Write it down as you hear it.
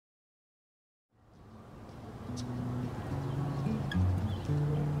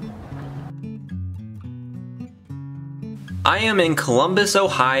I am in Columbus,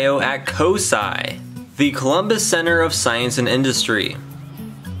 Ohio at COSI, the Columbus Center of Science and Industry.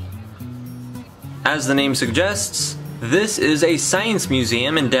 As the name suggests, this is a science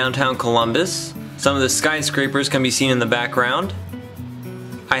museum in downtown Columbus. Some of the skyscrapers can be seen in the background.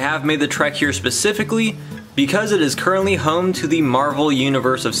 I have made the trek here specifically because it is currently home to the Marvel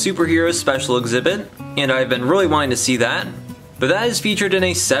Universe of Superheroes special exhibit, and I've been really wanting to see that, but that is featured in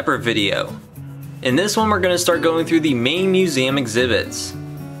a separate video. In this one, we're going to start going through the main museum exhibits.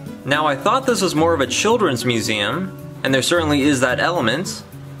 Now, I thought this was more of a children's museum, and there certainly is that element,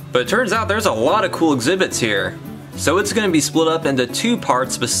 but it turns out there's a lot of cool exhibits here. So it's going to be split up into two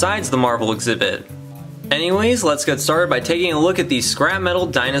parts besides the Marvel exhibit. Anyways, let's get started by taking a look at these scrap metal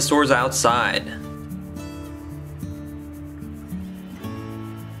dinosaurs outside.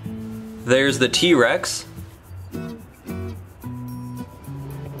 There's the T-Rex.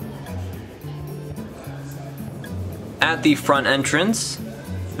 At the front entrance,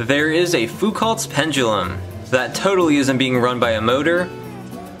 there is a Foucault's pendulum that totally isn't being run by a motor.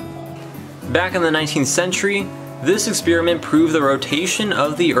 Back in the 19th century, this experiment proved the rotation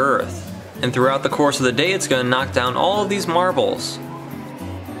of the Earth, and throughout the course of the day it's going to knock down all of these marbles.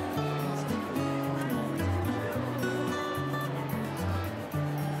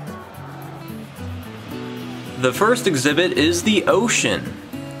 The first exhibit is the ocean.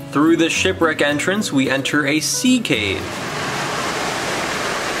 Through the shipwreck entrance, we enter a sea cave.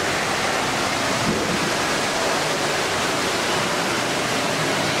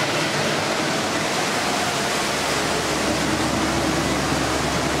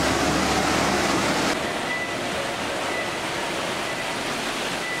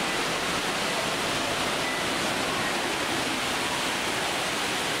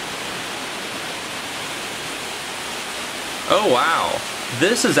 Oh wow,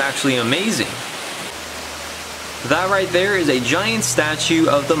 this is actually amazing. That right there is a giant statue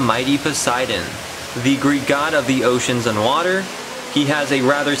of the mighty Poseidon, the Greek god of the oceans and water. He has a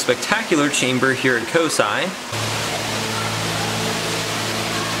rather spectacular chamber here at COSI.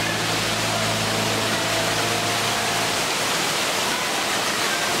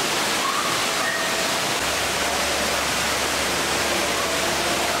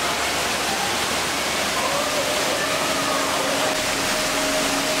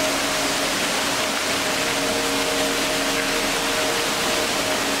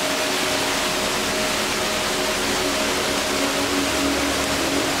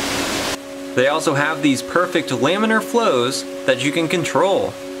 They also have these perfect laminar flows that you can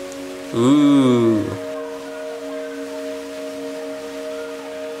control. Ooh.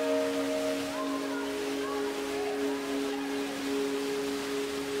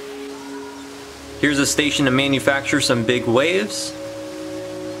 Here's a station to manufacture some big waves.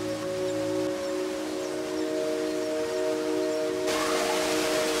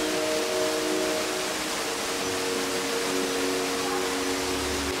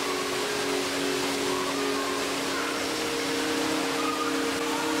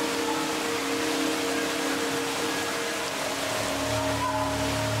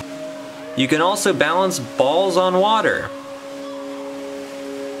 You can also balance balls on water.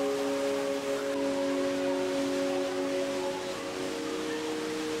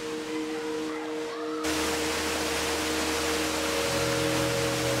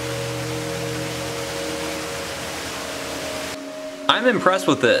 I'm impressed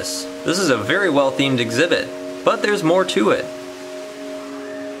with this. This is a very well themed exhibit, but there's more to it.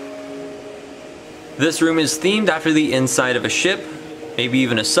 This room is themed after the inside of a ship, maybe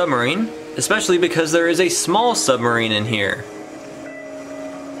even a submarine, especially because there is a small submarine in here.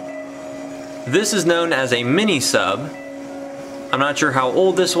 This is known as a mini sub. I'm not sure how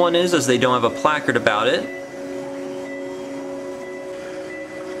old this one is as they don't have a placard about it.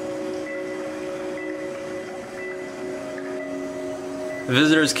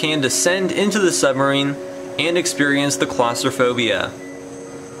 Visitors can descend into the submarine and experience the claustrophobia.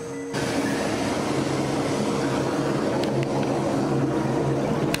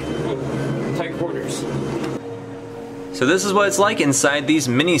 Tight quarters. So this is what it's like inside these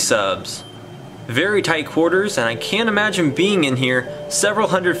mini subs. Very tight quarters, and I can't imagine being in here several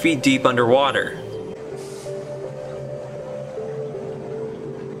hundred feet deep underwater.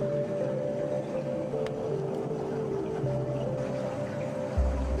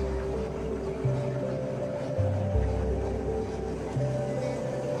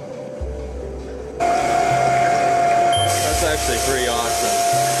 That's actually pretty awesome.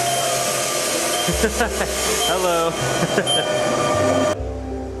 Hello.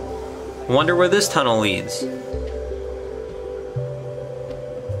 Wonder where this tunnel leads.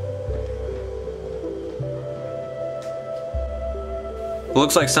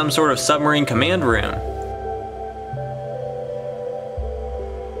 Looks like some sort of submarine command room.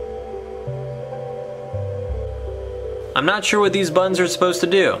 I'm not sure what these buttons are supposed to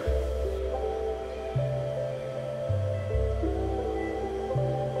do.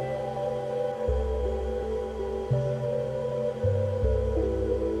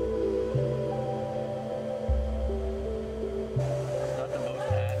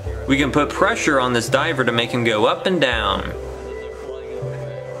 We can put pressure on this diver to make him go up and down.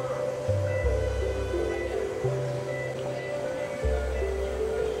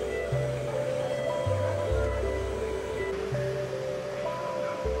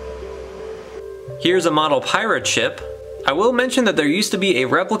 Here's a model pirate ship. I will mention that there used to be a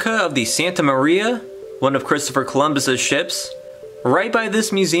replica of the Santa Maria, one of Christopher Columbus's ships, right by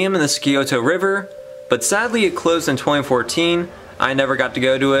this museum in the Scioto River, but sadly it closed in 2014. I never got to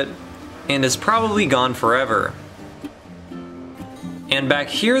go to it, and is probably gone forever. And back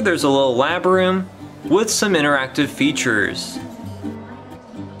here there's a little lab room with some interactive features.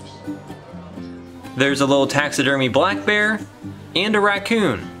 There's a little taxidermy black bear and a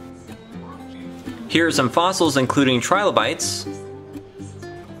raccoon. Here are some fossils including trilobites.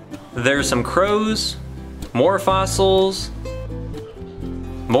 There's some crows, more fossils,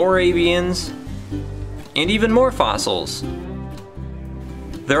 more avians, and even more fossils.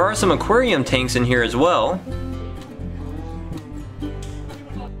 There are some aquarium tanks in here as well.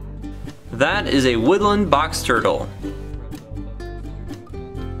 That is a woodland box turtle.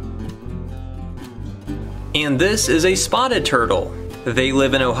 And this is a spotted turtle. They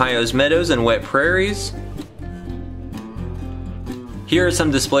live in Ohio's meadows and wet prairies. Here are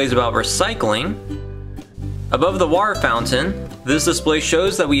some displays about recycling. Above the water fountain, this display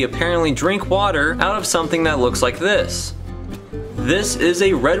shows that we apparently drink water out of something that looks like this. This is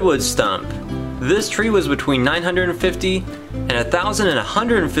a redwood stump. This tree was between 950 and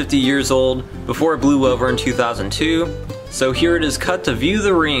 1,150 years old before it blew over in 2002. So here it is cut to view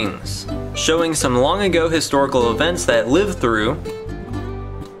the rings, showing some long ago historical events that it lived through.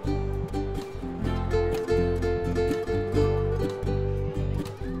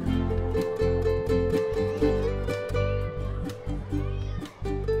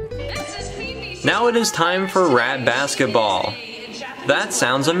 Now it is time for rat basketball. That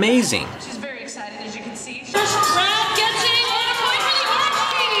sounds amazing. She's very excited, as you can see. First rat gets it, and a point for the orange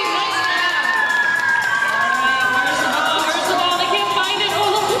team. Nice job. Where's the ball? They can't find it.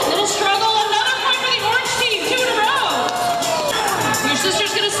 Oh, little struggle. Another point for the orange team. 2 in a row. Your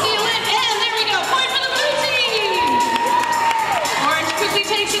sister's gonna steal it, and there we go. Point for the blue team. Orange quickly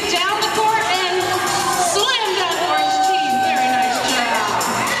takes it down the court and slams that orange team. Very nice job.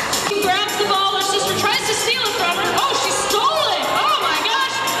 She grabs the ball. Her sister tries to steal it from her. Oh, she stole it. Oh my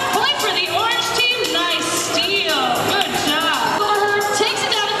gosh. Point for the orange team. Nice steal. Good job. Takes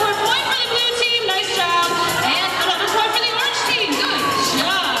it down the court. Point for the blue team. Nice job. And another point for the orange team. Good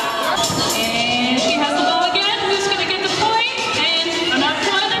job. And she has the ball again. Who's going to get the point? And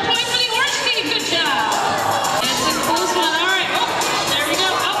another point for the orange team. Good job. It's a close one. All right. Oh, there we go.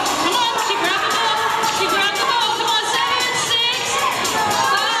 Oh, come on. She grabbed the ball. She grabbed the ball. Come on. 7, 6,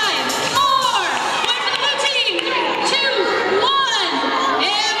 5, 4. Point for the blue team. 2, 1.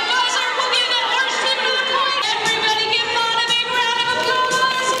 And buzzer will give that orange team another point. Everybody give Vaughn a big round of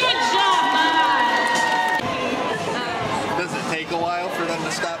applause. Good job, Vaughn. Does it take a while for them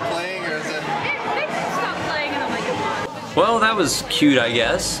to stop playing, or is it? They stop playing and I'm like, come on. Well, that was cute, I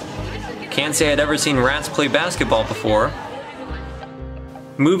guess. Can't say I'd ever seen rats play basketball before.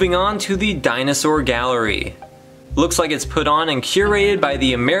 Moving on to the Dinosaur Gallery. Looks like it's put on and curated by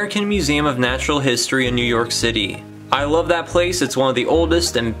the American Museum of Natural History in New York City. I love that place. It's one of the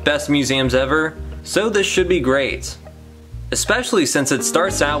oldest and best museums ever, so this should be great. Especially since it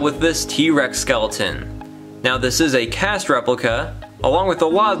starts out with this T-Rex skeleton. Now this is a cast replica, along with a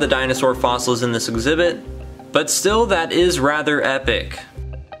lot of the dinosaur fossils in this exhibit, but still that is rather epic.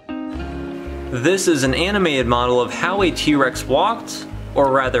 This is an animated model of how a T-Rex walked,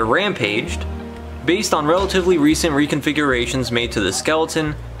 or rather rampaged, based on relatively recent reconfigurations made to the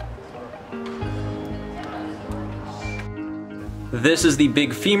skeleton. This is the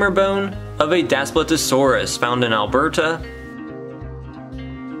big femur bone of a Daspletosaurus found in Alberta.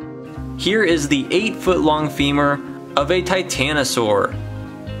 Here is the 8-foot long femur of a Titanosaur.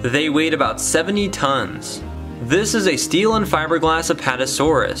 They weighed about 70 tons. This is a steel and fiberglass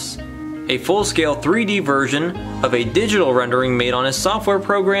Apatosaurus, a full-scale 3D version of a digital rendering made on a software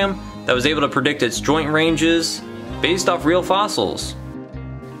program that was able to predict its joint ranges based off real fossils.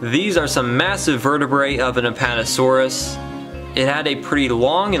 These are some massive vertebrae of an Apatosaurus. It had a pretty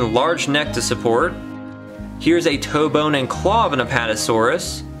long and large neck to support. Here's a toe bone and claw of an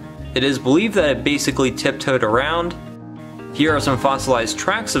Apatosaurus. It is believed that it basically tiptoed around. Here are some fossilized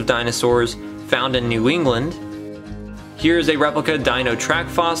tracks of dinosaurs found in New England. Here's a replica dino track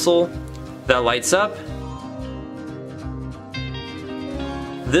fossil that lights up.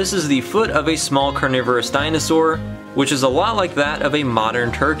 This is the foot of a small carnivorous dinosaur, which is a lot like that of a modern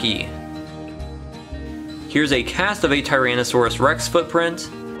turkey. Here's a cast of a Tyrannosaurus rex footprint.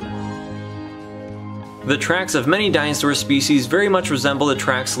 The tracks of many dinosaur species very much resemble the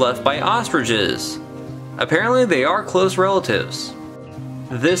tracks left by ostriches. Apparently they are close relatives.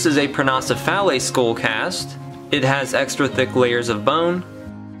 This is a Pronocephale skull cast. It has extra thick layers of bone.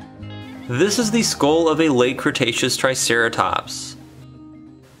 This is the skull of a late Cretaceous Triceratops.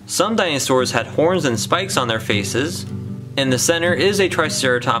 Some dinosaurs had horns and spikes on their faces. In the center is a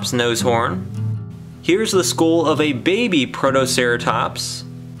Triceratops nose horn. Here's the skull of a baby Protoceratops.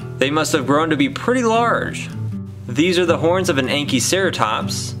 They must have grown to be pretty large. These are the horns of an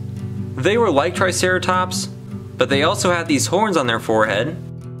Anchiceratops. They were like Triceratops, but they also had these horns on their forehead.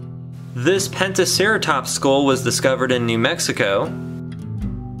 This Pentaceratops skull was discovered in New Mexico.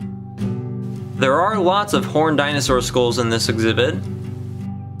 There are lots of horned dinosaur skulls in this exhibit.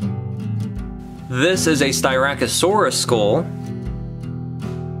 This is a Styracosaurus skull.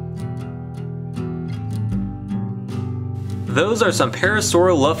 Those are some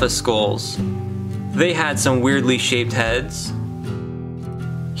Parasaurolophus skulls. They had some weirdly shaped heads.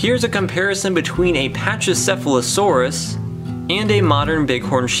 Here's a comparison between a Pachycephalosaurus and a modern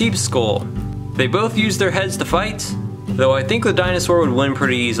bighorn sheep skull. They both use their heads to fight, though I think the dinosaur would win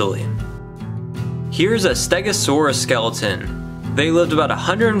pretty easily. Here's a Stegosaurus skeleton. They lived about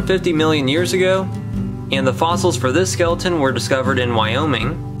 150 million years ago, and the fossils for this skeleton were discovered in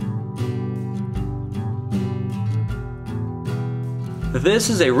Wyoming. This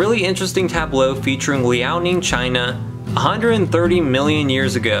is a really interesting tableau featuring Liaoning, China, 130 million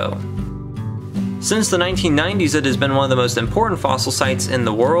years ago. Since the 1990s, it has been one of the most important fossil sites in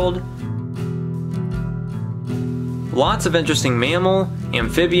the world. Lots of interesting mammal,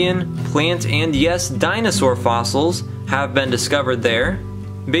 amphibian, plant, and yes, dinosaur fossils have been discovered there.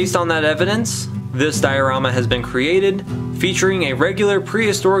 Based on that evidence, this diorama has been created, featuring a regular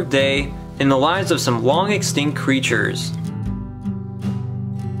prehistoric day in the lives of some long extinct creatures.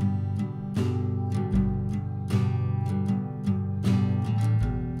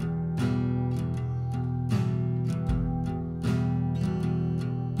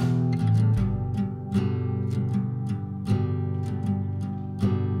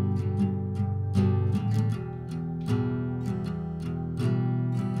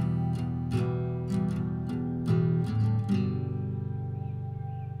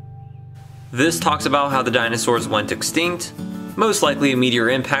 This talks about how the dinosaurs went extinct, most likely a meteor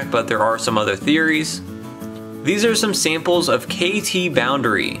impact, but there are some other theories. These are some samples of KT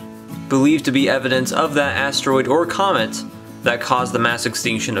boundary, believed to be evidence of that asteroid or comet that caused the mass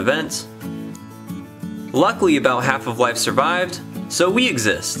extinction event. Luckily, about half of life survived, so we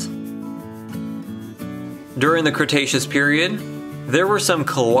exist. During the Cretaceous period, there were some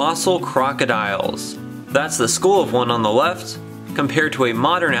colossal crocodiles. That's the skull of one on the left, compared to a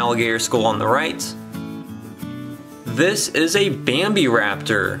modern alligator skull on the right. This is a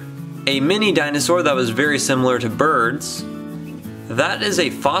Bambiraptor, a mini dinosaur that was very similar to birds. That is a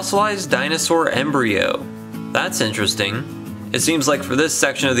fossilized dinosaur embryo. That's interesting. It seems like for this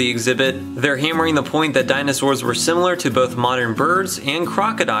section of the exhibit, they're hammering the point that dinosaurs were similar to both modern birds and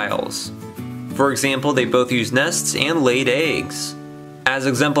crocodiles. For example, they both used nests and laid eggs, as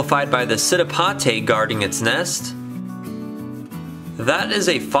exemplified by the Psittapate guarding its nest. That is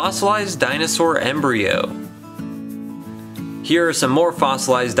a fossilized dinosaur embryo. Here are some more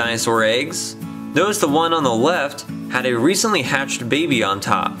fossilized dinosaur eggs. Notice the one on the left had a recently hatched baby on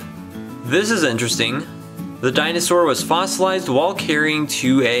top. This is interesting. The dinosaur was fossilized while carrying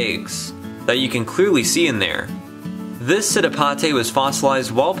 2 eggs that you can clearly see in there. This Psittapate was fossilized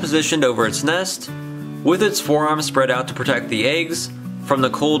while positioned over its nest, with its forearms spread out to protect the eggs from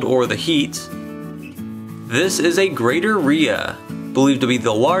the cold or the heat. This is a greater rhea, believed to be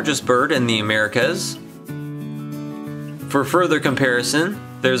the largest bird in the Americas. For further comparison,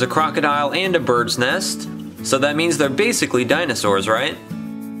 there's a crocodile and a bird's nest, so that means they're basically dinosaurs, right?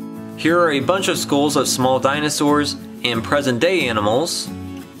 Here are a bunch of skulls of small dinosaurs and present-day animals.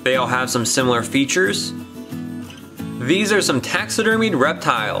 They all have some similar features. These are some taxidermied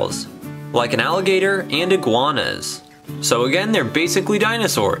reptiles, like an alligator and iguanas. So again, they're basically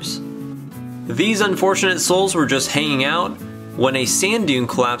dinosaurs. These unfortunate souls were just hanging out, when a sand dune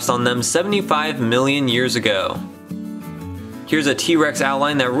collapsed on them 75 million years ago. Here's a T-Rex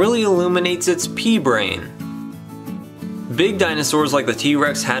outline that really illuminates its pea brain. Big dinosaurs like the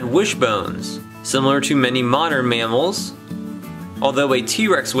T-Rex had wishbones, similar to many modern mammals. Although a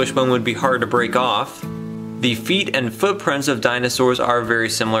T-Rex wishbone would be hard to break off, the feet and footprints of dinosaurs are very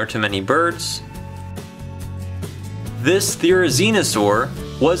similar to many birds. This Therizinosaur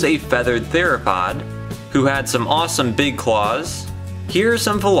was a feathered theropod who had some awesome big claws. Here are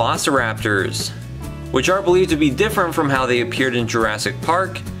some velociraptors, which are believed to be different from how they appeared in Jurassic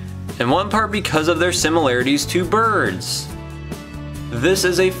Park, in one part because of their similarities to birds. This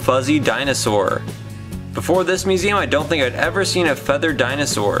is a fuzzy dinosaur. Before this museum, I don't think I'd ever seen a feathered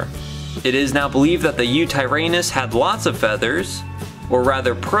dinosaur. It is now believed that the Eutyrannus had lots of feathers, or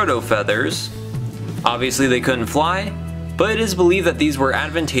rather proto-feathers. Obviously they couldn't fly, but it is believed that these were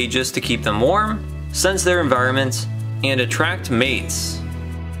advantageous to keep them warm, sense their environment, and attract mates.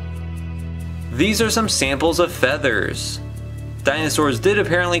 These are some samples of feathers. Dinosaurs did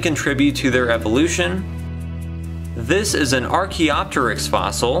apparently contribute to their evolution. This is an Archaeopteryx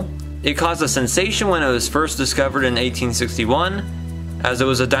fossil. It caused a sensation when it was first discovered in 1861, as it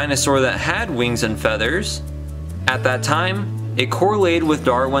was a dinosaur that had wings and feathers. At that time, it correlated with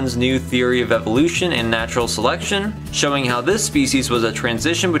Darwin's new theory of evolution and natural selection, showing how this species was a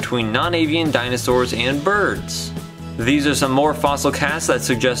transition between non-avian dinosaurs and birds. These are some more fossil casts that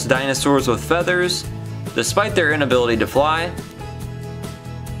suggest dinosaurs with feathers, despite their inability to fly.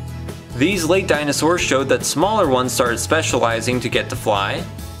 These late dinosaurs showed that smaller ones started specializing to get to fly.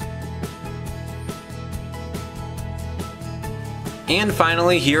 And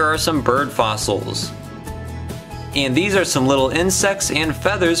finally, here are some bird fossils. And these are some little insects and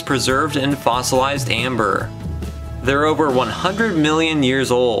feathers preserved in fossilized amber. They're over 100 million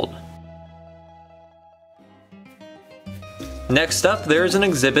years old. Next up, there's an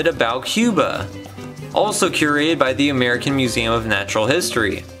exhibit about Cuba, also curated by the American Museum of Natural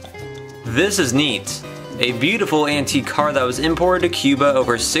History. This is neat. A beautiful antique car that was imported to Cuba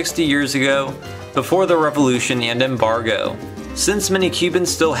over 60 years ago, before the revolution and embargo. Since many Cubans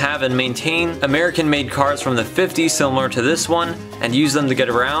still have and maintain American-made cars from the 50s similar to this one, and use them to get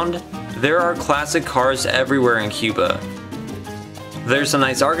around, there are classic cars everywhere in Cuba. There's some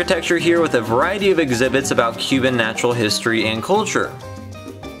nice architecture here with a variety of exhibits about Cuban natural history and culture.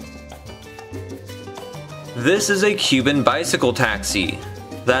 This is a Cuban bicycle taxi.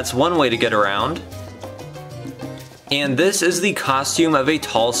 That's one way to get around. And this is the costume of a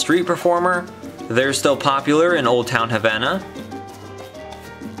tall street performer. They're still popular in Old Town Havana.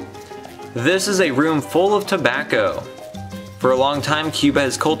 This is a room full of tobacco. For a long time, Cuba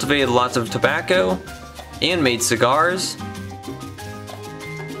has cultivated lots of tobacco and made cigars.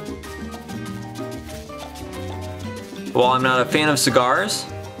 While I'm not a fan of cigars,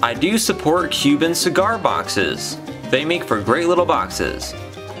 I do support Cuban cigar boxes. They make for great little boxes.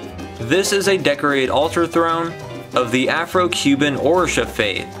 This is a decorated altar throne of the Afro-Cuban Orisha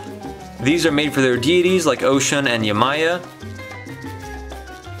faith. These are made for their deities like Oshun and Yamaya.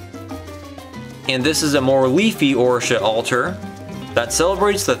 And this is a more leafy Orisha altar that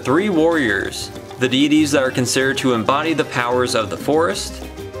celebrates the three warriors, the deities that are considered to embody the powers of the forest.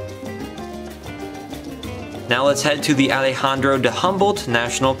 Now let's head to the Alejandro de Humboldt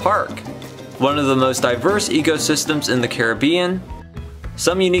National Park, one of the most diverse ecosystems in the Caribbean.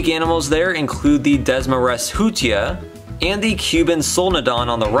 Some unique animals there include the Desmares hutia and the Cuban solnodon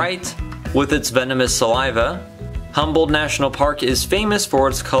on the right, with its venomous saliva. Humboldt National Park is famous for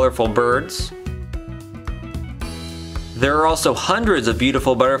its colorful birds. There are also hundreds of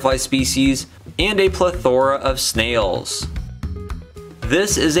beautiful butterfly species and a plethora of snails.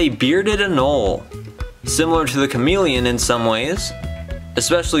 This is a bearded anole, similar to the chameleon in some ways,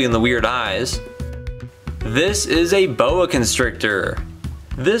 especially in the weird eyes. This is a boa constrictor.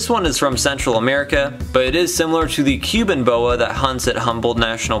 This one is from Central America, but it is similar to the Cuban boa that hunts at Humboldt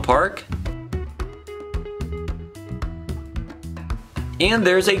National Park. And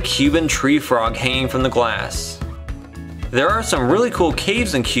there's a Cuban tree frog hanging from the glass. There are some really cool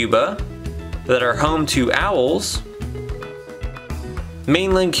caves in Cuba that are home to owls.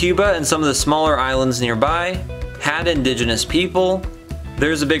 Mainland Cuba and some of the smaller islands nearby had indigenous people.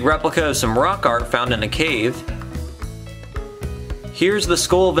 There's a big replica of some rock art found in a cave. Here's the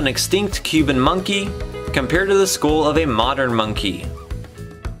skull of an extinct Cuban monkey compared to the skull of a modern monkey.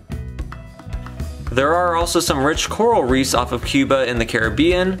 There are also some rich coral reefs off of Cuba in the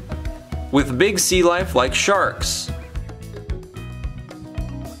Caribbean, with big sea life like sharks.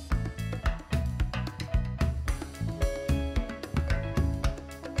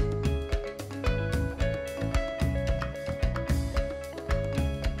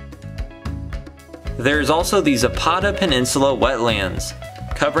 There's also the Zapata Peninsula wetlands,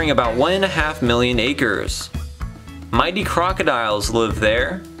 covering about 1.5 million acres. Mighty crocodiles live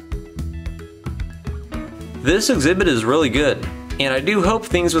there. This exhibit is really good, and I do hope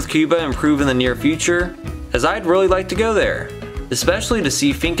things with Cuba improve in the near future, as I'd really like to go there, especially to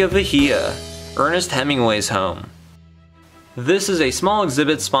see Finca Vigía, Ernest Hemingway's home. This is a small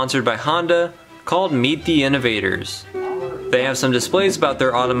exhibit sponsored by Honda called Meet the Innovators. They have some displays about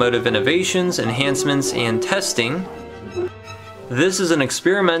their automotive innovations, enhancements, and testing. This is an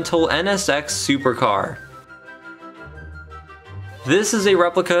experimental NSX supercar. This is a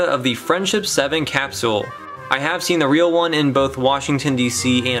replica of the Friendship 7 capsule. I have seen the real one in both Washington,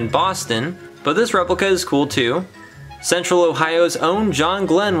 D.C. and Boston, but this replica is cool too. Central Ohio's own John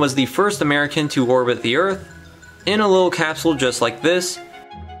Glenn was the first American to orbit the Earth, in a little capsule just like this.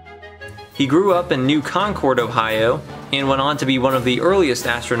 He grew up in New Concord, Ohio, and went on to be one of the earliest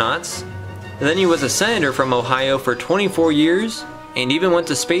astronauts. Then he was a senator from Ohio for 24 years, and even went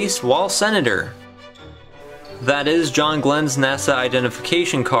to space while senator. That is John Glenn's NASA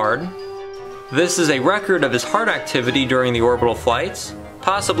identification card. This is a record of his heart activity during the orbital flights,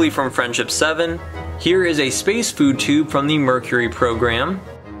 possibly from Friendship 7. Here is a space food tube from the Mercury program.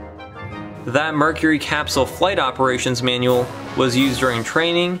 That Mercury capsule flight operations manual was used during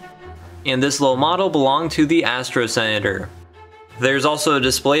training, and this little model belonged to the Astro Senator. There's also a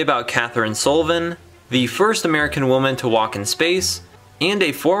display about Catherine Sullivan, the first American woman to walk in space, and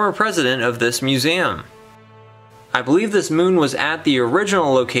a former president of this museum. I believe this moon was at the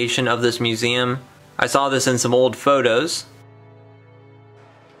original location of this museum. I saw this in some old photos.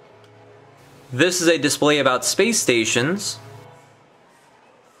 This is a display about space stations.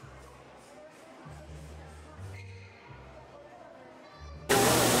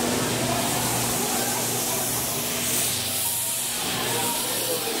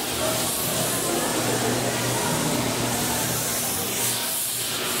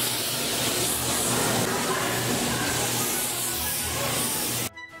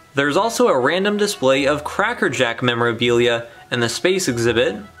 There's also a random display of Cracker Jack memorabilia in the space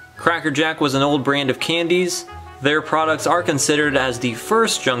exhibit. Cracker Jack was an old brand of candies. Their products are considered as the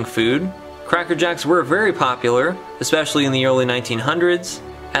first junk food. Cracker Jacks were very popular, especially in the early 1900s,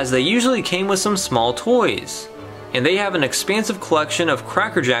 as they usually came with some small toys. And they have an expansive collection of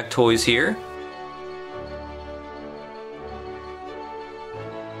Cracker Jack toys here.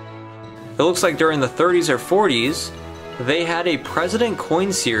 It looks like during the 30s or 40s, they had a president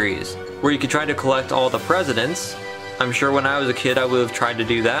coin series where you could try to collect all the presidents. I'm sure when I was a kid I would have tried to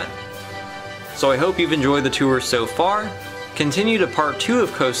do that. So I hope you've enjoyed the tour so far. Continue to part 2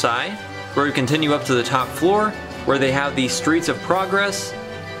 of COSI, where we continue up to the top floor, where they have the Streets of Progress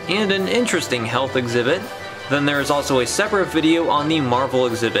and an interesting health exhibit. Then there is also a separate video on the Marvel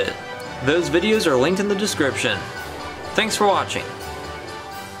exhibit. Those videos are linked in the description. Thanks for watching.